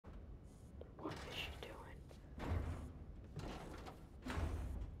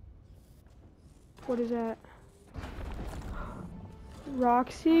What is that?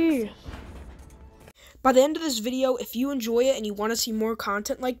 Roxy. By the end of this video, if you enjoy it and you want to see more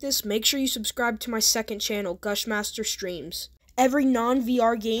content like this, make sure you subscribe to my second channel, Gushmaster Streams. Every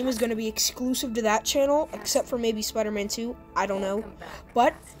non-VR game is going to be exclusive to that channel, except for maybe Spider-Man 2, I don't know.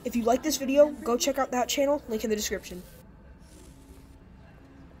 But, if you like this video, go check out that channel, link in the description.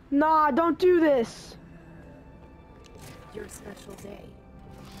 Nah, don't do this! Your special day.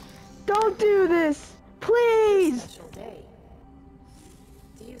 Don't do this! Please! Special day.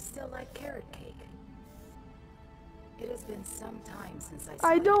 Do you still like carrot cake? It has been some time since I saw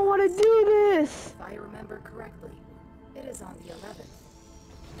I don't want to do this! If I remember correctly, it is on the 11th.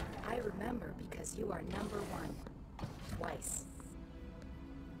 I remember because you are number 1. Twice.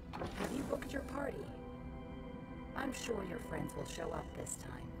 Have you booked your party? I'm sure your friends will show up this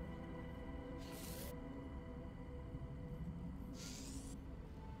time.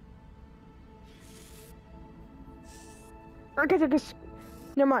 Okay,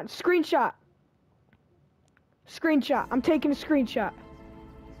 never mind. Screenshot. Screenshot. I'm taking a screenshot.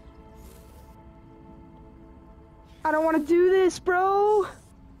 I don't want to do this, bro.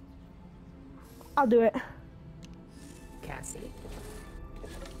 I'll do it. Cassie,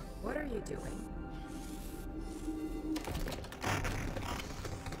 what are you doing?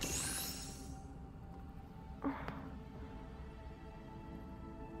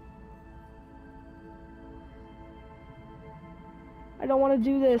 I don't want to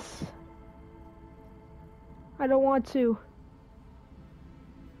do this. I don't want to.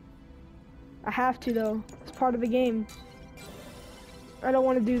 I have to, though. It's part of the game. I don't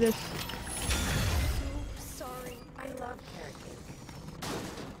want to do this. So sorry. I love carrot cake.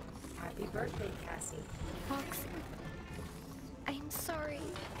 Happy birthday, Cassie. Roxy, I'm sorry.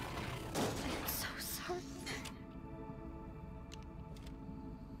 I'm so sorry.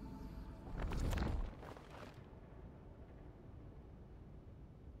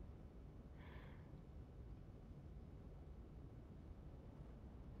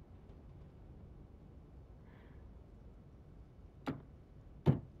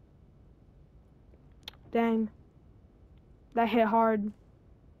 Dang. That hit hard.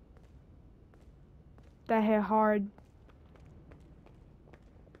 That hit hard.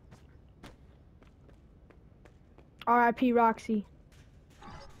 R.I.P. Roxy.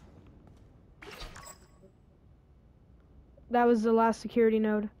 That was the last security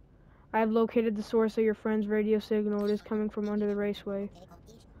node. I have located the source of your friend's radio signal. It is coming from under the raceway.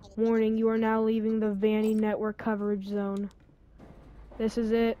 Warning, you are now leaving the Vanny network coverage zone. This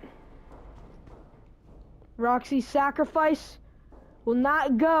is it. Roxy's sacrifice will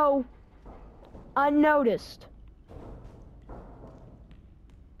not go unnoticed.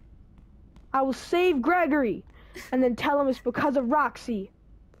 I will save Gregory and then tell him it's because of Roxy.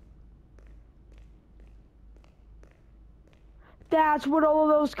 That's what all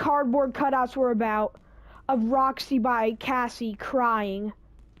of those cardboard cutouts were about. Of Roxy by Cassie crying.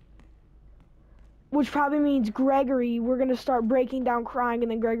 Which probably means Gregory, we're gonna start breaking down crying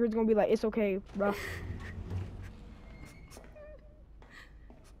and then Gregory's gonna be like, it's okay, bro.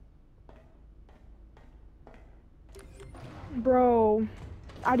 Bro,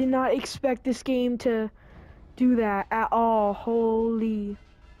 I did not expect this game to do that at all. Holy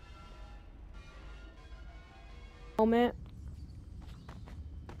moment.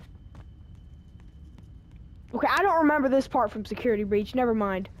 Okay, I don't remember this part from Security Breach. Never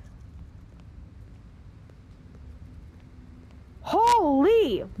mind.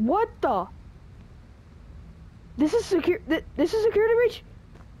 Holy, what the? This is This is Security Breach?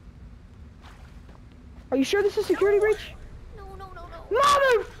 Are you sure this is Security Breach? No.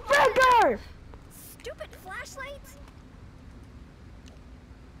 Motherfucker! Stupid flashlights.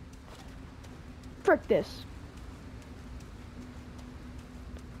 Frick this.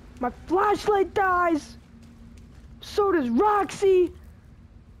 My flashlight dies. So does Roxy.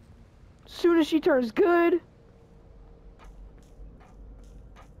 Soon as she turns good.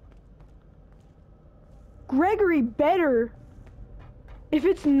 Gregory better. If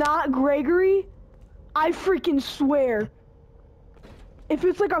it's not Gregory, I freaking swear. If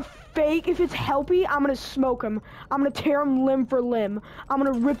it's like a fake, if it's Helpy, I'm gonna smoke him. I'm gonna tear him limb for limb. I'm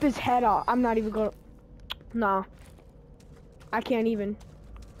gonna rip his head off. I'm not even gonna. Nah. I can't even.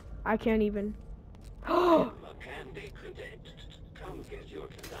 I can't even. Oh,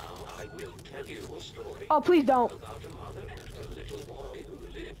 please don't.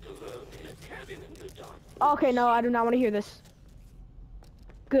 Okay, no, I do not want to hear this.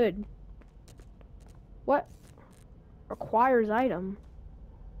 Good. What? Requires item.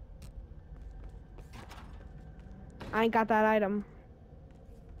 I ain't got that item.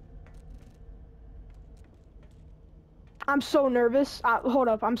 I'm so nervous. Hold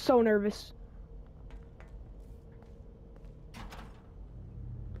up, I'm so nervous.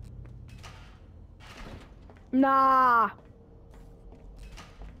 Nah.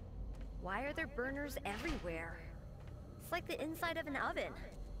 Why are there burners everywhere? It's like the inside of an oven.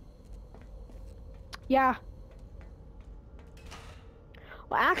 Yeah.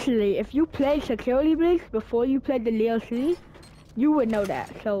 Well, actually, if you played Security Breach before you played the DLC, you would know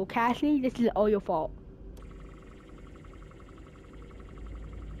that. So, Cassie, this is all your fault.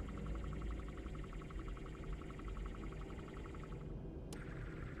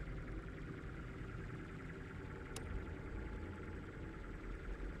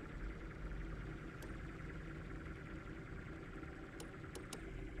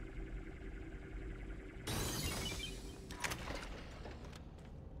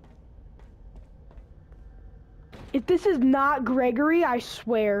 If this is not Gregory, I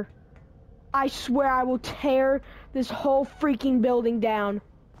swear I will tear this whole freaking building down.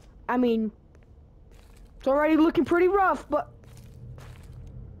 I mean, it's already looking pretty rough, but...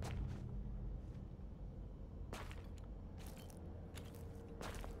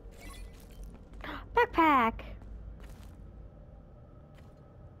 Backpack!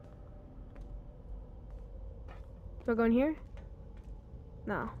 Do I go in here?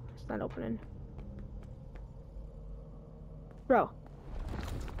 No, it's not opening. Bro.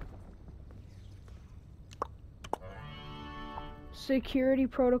 Security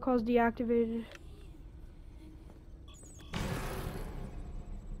protocols deactivated.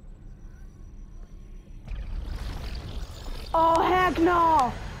 Oh heck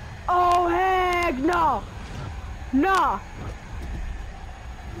no! Oh heck no! No!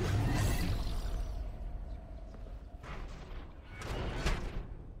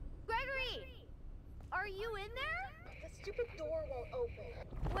 Gregory! Are you in there? The stupid door won't open.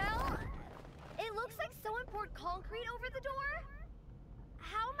 Well, it looks like someone poured concrete over the door.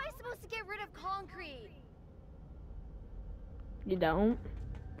 How am I supposed to get rid of concrete? You don't.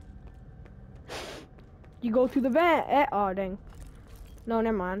 You go through the vent. Oh, dang. No,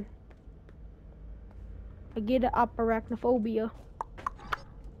 never mind. I get the arachnophobia.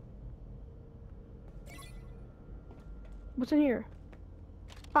 What's in here?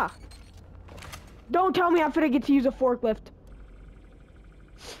 Ah. Don't tell me I'm finna get to use a forklift.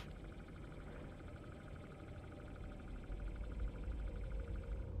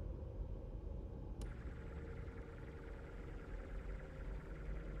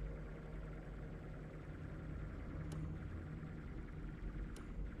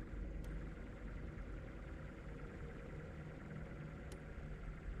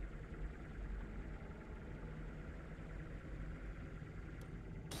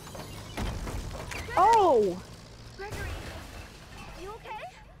 Oh! Gregory, you okay?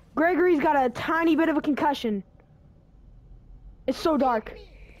 Gregory's got a tiny bit of a concussion. It's so dark.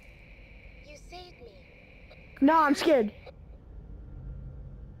 You saved me. No, I'm scared.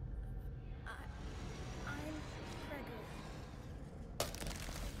 I'm Gregory.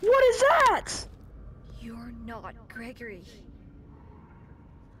 What is that? You're not Gregory.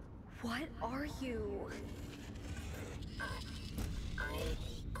 What are you? I'm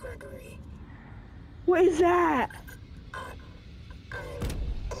Gregory. What is that?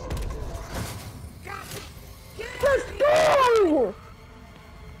 Let's go!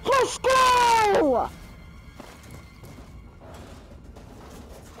 Let's go!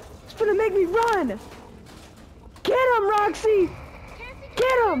 It's gonna make me run! Get him, Roxy!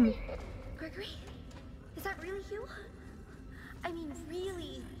 Get him! Gregory? Is that really you? I mean,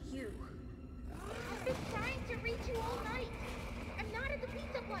 really you? I've been trying to reach you all night. I'm not at the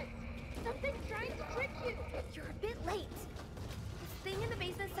pizza place. Something's trying to trick you. You're a bit late. This thing in the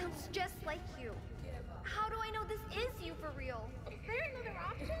basement sounds just like you. How do I know this is you for real? Is there another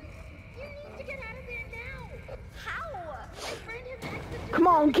option? You need to get out of there now. How? My friend has access to... Come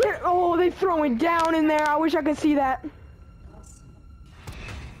on, get... Oh, they throwing down in there. I wish I could see that.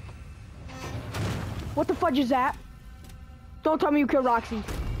 What the fudge is that? Don't tell me you killed Roxy.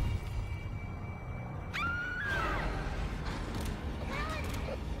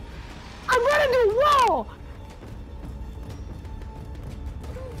 I'm running through the wall!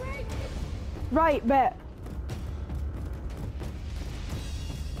 Go right. Right, bet.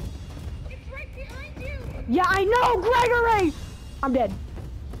 It's right behind you. Yeah, I know, Gregory! I'm dead.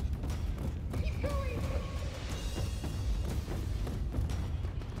 Keep going.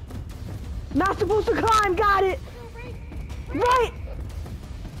 Not supposed to climb, got it! Go right. Right!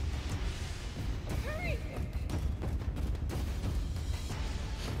 Hurry.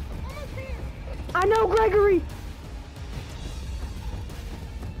 Almost there. I know, Gregory!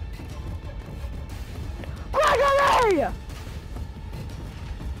 Gregory!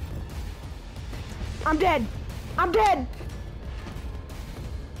 I'm dead. I'm dead.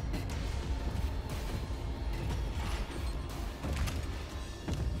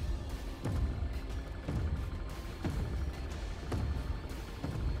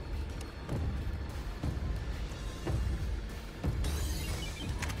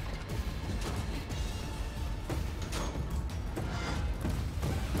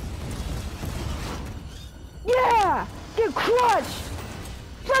 Yeah! Get crushed!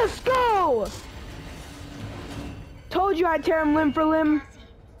 Let's go! Told you I'd tear him limb for limb. Cassie,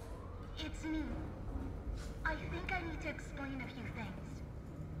 it's me. I think I need to explain a few things.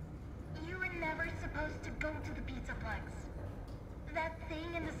 You were never supposed to go to the Pizzaplex. That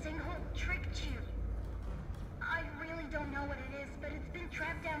thing in the sinkhole tricked you. I really don't know what it is, but it's been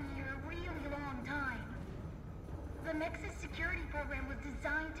trapped down here a really long time. The Nexus security program was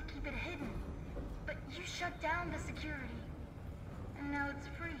designed to keep it hidden, but you shut down the security, and now it's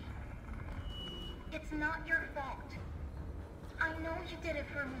free. It's not your fault. I know you did it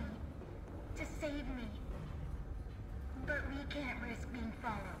for me, to save me, but we can't risk being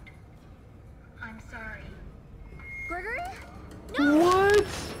followed. I'm sorry. Gregory? What?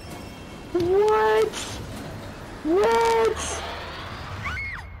 What? What?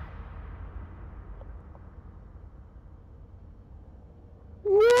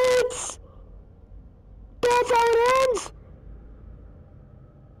 What? That's how it ends?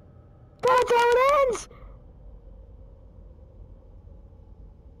 That's how it ends?